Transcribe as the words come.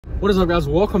What is up, guys?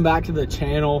 Welcome back to the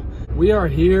channel. We are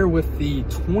here with the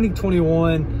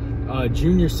 2021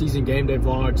 junior season game day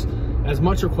vlogs. As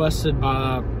much requested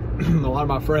by a lot of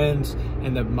my friends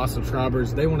and my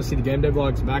subscribers, they want to see the game day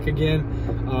vlogs back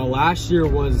again. Last year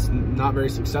was not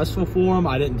very successful for them.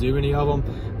 I didn't do any of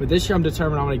them, but this year I'm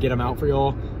determined I'm going to get them out for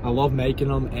y'all. I love making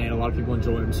them and a lot of people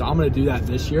enjoy them, so I'm going to do that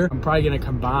this year. I'm probably going to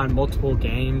combine multiple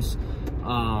games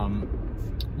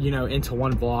you know, into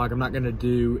one vlog. I'm not going to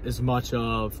do as much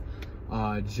of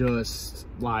just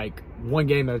like one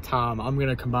game at a time. I'm going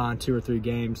to combine 2 or 3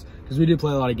 games because we do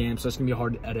play a lot of games, so it's going to be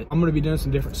hard to edit. I'm going to be doing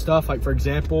some different stuff. Like, for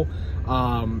example,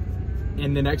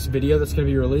 in the next video that's going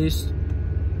to be released,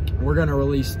 we're going to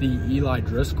release the Eli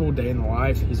Driscoll Day in the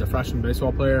Life. He's a freshman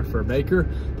baseball player for Baker,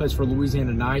 plays for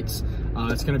Louisiana Knights.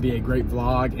 It's going to be a great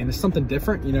vlog, and it's something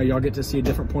different. You know, y'all get to see a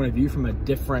different point of view from a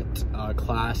different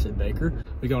class at Baker.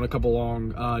 We go on a couple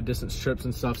long distance trips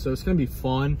and stuff, so it's going to be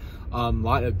fun. A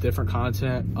lot of different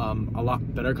content, a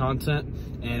lot better content,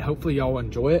 and hopefully y'all will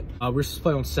enjoy it. We're supposed to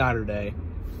play on Saturday,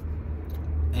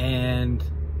 and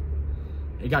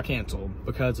it got canceled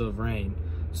because of rain.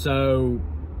 So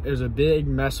there's a big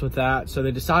mess with that, so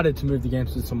they decided to move the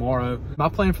games to tomorrow. My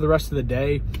plan for the rest of the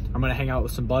day, I'm gonna hang out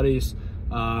with some buddies.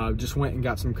 Just went and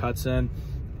got some cuts in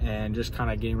and just kind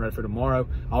of getting ready for tomorrow.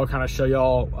 I'll kind of show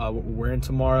y'all what we're wearing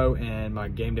tomorrow and my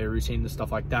game day routine and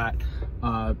stuff like that.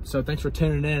 So thanks for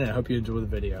tuning in, and I hope you enjoy the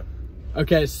video.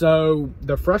 Okay, so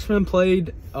the freshmen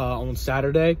played on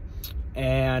Saturday,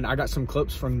 and I got some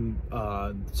clips from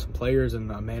some players and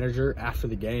the manager after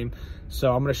the game,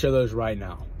 so I'm gonna show those right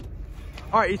now.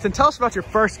 All right, Ethan, tell us about your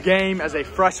first game as a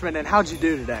freshman and how'd you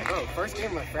do today? Oh, first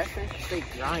game of a freshman, straight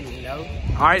grinding, you know.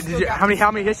 All right,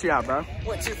 how many hits you got, bro?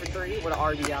 Went 2 for 3 with an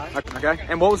RBI. Okay,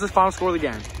 and what was the final score of the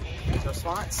game?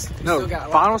 Response? No,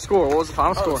 final score. What was the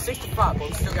final score? 65, but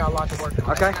we still got a lot to work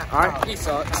on. Okay, all right. He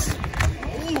sucks.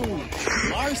 Ooh,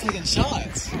 Lars taking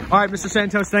shots. All right, Mr.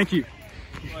 Santos, thank you.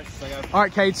 All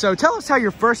right, Kate, so tell us how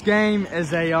your first game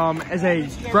as a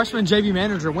freshman JV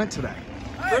manager went today.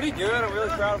 Pretty good. I'm really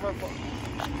proud of our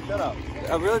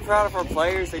I'm really proud of our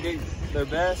players. They did their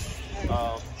best.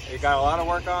 They got a lot of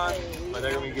work on, but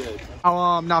they're gonna be good.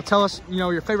 Now tell us, you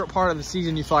know, your favorite part of the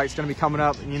season you feel like is gonna be coming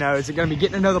up. You know, is it gonna be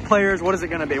getting to know the players? What is it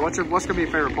gonna be? What's gonna be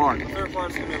your favorite part? My favorite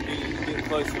part's gonna be getting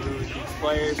closer with these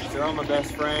players. They're all my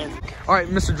best friends. All right,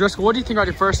 Mr. Driscoll, what do you think about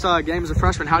your first game as a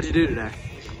freshman? How'd you do today?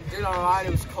 Did all right.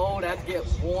 It was cold. I had to get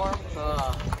warm.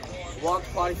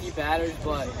 Walked quite a few batters,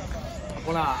 but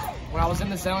when I was in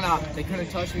the zone, they couldn't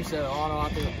touch me, so all in all,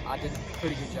 I did a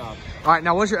pretty good job. All right,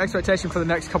 now what's your expectation for the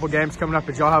next couple games coming up?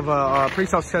 As y'all have a pretty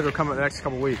tough schedule coming up the next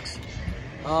couple weeks.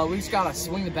 We just got to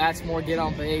swing the bats more, get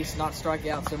on base, not strike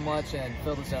out so much, and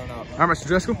fill the zone up. All right, Mr.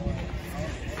 Driscoll.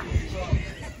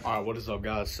 All right, what is up,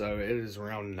 guys? So it is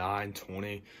around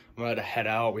 9:20. I'm about to head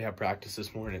out. We have practice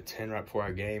this morning at 10 right before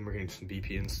our game. We're getting some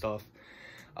BP and stuff.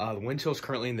 The wind chill is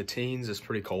currently in the teens. It's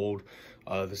pretty cold.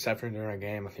 This afternoon during our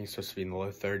game, I think it's supposed to be in the low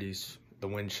 30s, the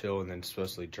wind chill, and then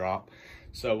supposedly drop.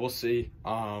 So we'll see.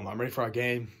 I'm ready for our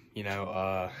game. You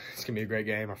know, it's going to be a great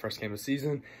game, our first game of the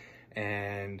season.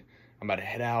 And I'm about to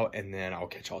head out, and then I'll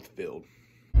catch y'all at the field.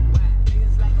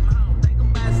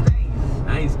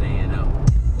 I ain't staying out.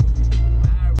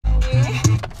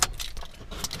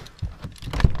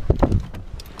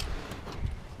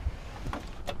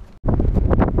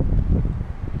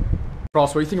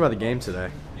 Ross, what do you think about the game today?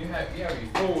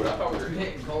 Cold. I thought we were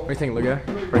hitting cold. What do you think, Luca?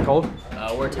 Pretty cold?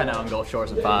 We're 10 out on Gulf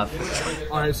Shores and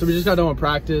 5. All right, so we just got done with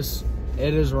practice.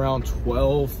 It is around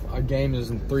 12. Our game is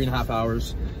in 3.5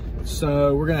 hours.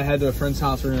 So we're gonna head to a friend's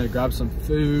house. We're gonna grab some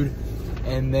food.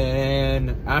 And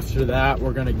then after that,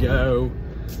 we're gonna go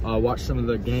watch some of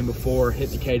the game before, hit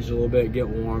the cage a little bit, get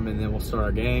warm, and then we'll start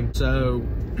our game. So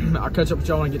I'll catch up with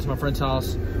y'all when I get to my friend's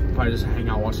house. Probably just hang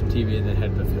out, watch some TV, and then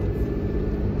head to the field.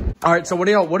 All right, so what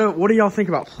do y'all think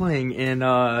about playing in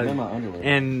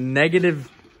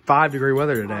 -5-degree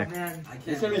weather today? Oh, man.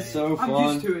 It's gonna be so fun.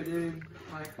 I'm used to it, dude.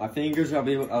 My fingers are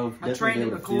able. I trained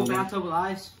in a cold bathtub with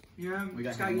ice. You know, we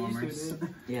got to get used to it,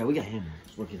 dude. Yeah, we got him.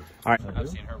 We're good. All right. I've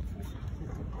seen her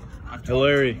before.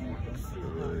 Hillary.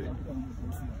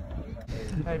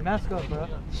 Hey, mask up, bro.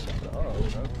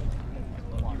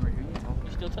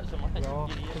 Still touching my head. Oh,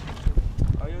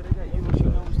 yeah, they got you. What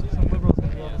you know? Some liberals.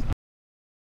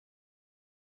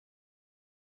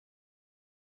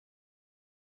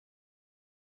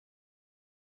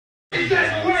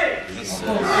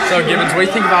 So, Gibbons, what do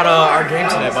you think about our game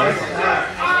today, buddy?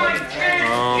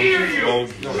 Well,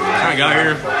 kind of got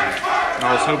here.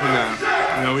 I was hoping that,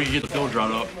 you know, we could get the field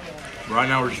dried up. But right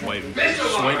now, we're just waiting.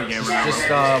 Just waiting again. Just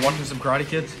watching some Karate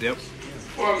Kids? Yep.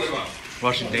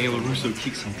 Watching Daniel LaRusso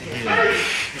kick some head.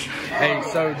 Hey,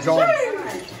 so John,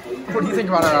 what do you think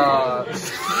about our?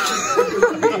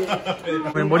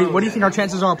 I mean, what do you think our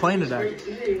chances are playing today?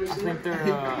 I think they're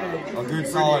A good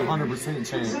solid 100%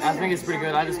 chance. I think it's pretty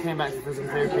good. I just came back from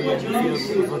physical therapy and the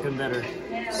field was looking better.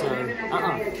 So,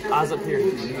 eyes up here.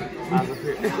 Eyes up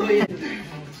here.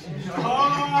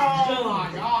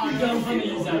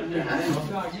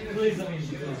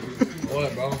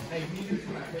 What, bro?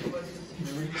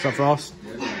 What's up, Frost?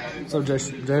 What's up,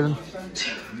 Jaden?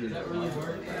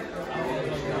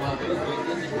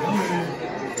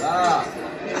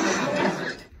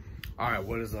 All right,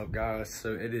 what is up, guys?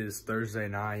 So it is Thursday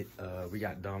night. We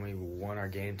got dummy. We won our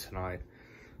game tonight.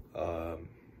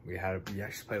 We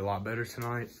actually played a lot better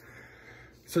tonight.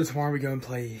 So tomorrow we go and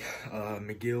play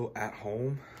McGill at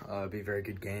home. Be a very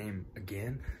good game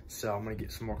again. So I'm gonna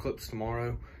get some more clips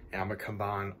tomorrow, and I'm gonna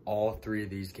combine all 3 of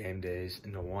these game days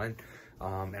into one.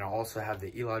 And I'll also have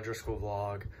the Eli Driscoll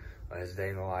vlog, his day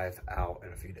in the life, out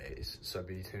in a few days. So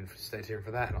stay tuned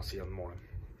for that, and I'll see you in the morning.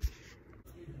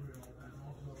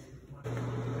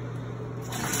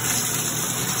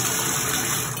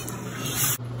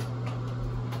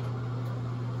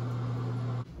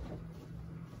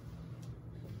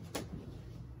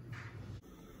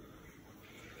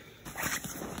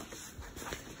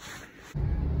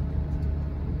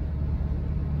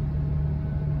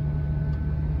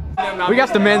 We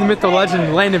got the man, the myth, the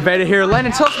legend, Landon Veda here.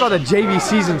 Landon, tell us about the JV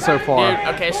season so far. Dude,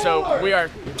 okay, so we are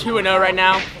 2-0 right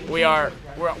now. We're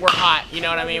hot, you know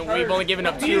what I mean? We've only given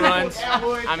up 2 runs.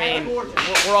 I mean, we're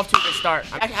off to a good start.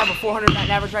 I have a 400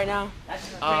 batting average right now.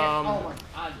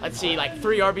 Let's see, like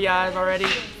 3 RBIs already,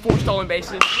 4 stolen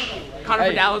bases. Connor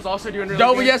Vidal is also doing really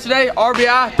Double good. yesterday,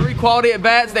 RBI, 3 quality at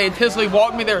bats. They intentionally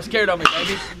walked me. They were scared of me,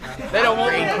 baby. They don't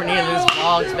want me. Cornelius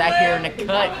Vlogs back here in the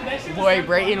cut. Boy,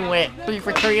 Brayton went 3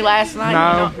 for 3 last night.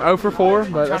 No, 0 for 4,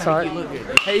 but that's all right.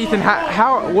 Hey, Ethan,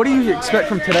 what do you expect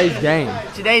from today's game?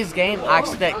 Today's game, I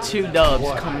expect 2 dubs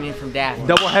coming in from Daphne.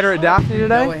 Doubleheader at Daphne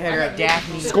today? Doubleheader at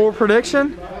Daphne. Score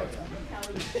prediction?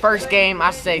 First game,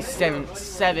 I say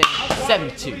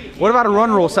 7-2. What about a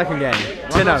run rule second game?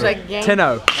 10-0. Second game?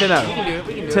 10-0. We can do it.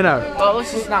 We can do it. 10-0. But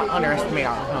let's just not underestimate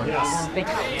our opponents.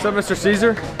 What's up, Mr.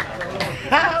 Caesar?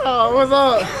 Oh, what's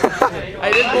up?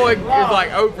 Hey, this boy is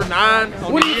like 0 for 9.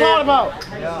 What are you talking about?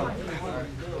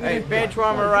 Hey, bench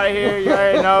warmer right here. You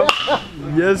already know.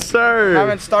 Yes, sir.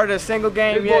 Haven't started a single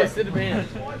game yet. See you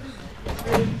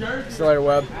later,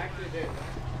 Webb.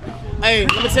 Hey,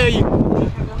 let me tell you.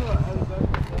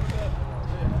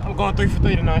 I'm going 3 for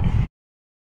 3 tonight.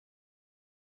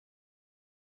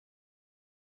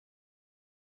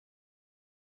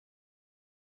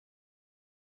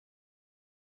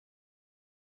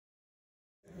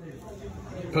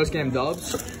 Post-game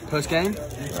dubs? Post-game?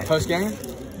 Post-game?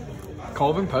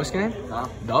 Colvin, post-game?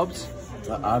 Dubs?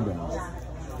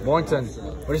 Boynton,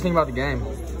 what do you think about the game?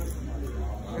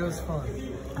 It was fun.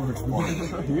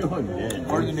 You look good.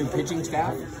 Part of the new pitching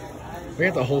staff. We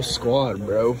got the whole squad,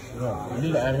 bro. You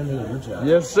need to add him to the group chat.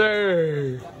 Yes,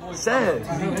 sir. Set.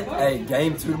 Hey,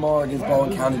 game 2 tomorrow against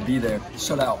Baldwin County. Be there.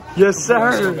 Shut out. Yes,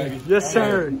 sir. Yes,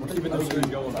 sir. Keeping those things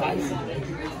going.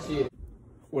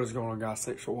 What is going on, guys?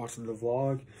 Thanks for watching the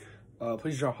vlog.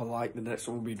 Please drop a like. The next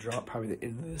one will be dropped probably the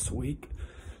end of this week.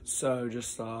 So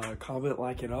just comment,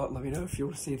 like it up. Let me know if you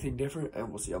want to see anything different, and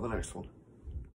we'll see you on the next one.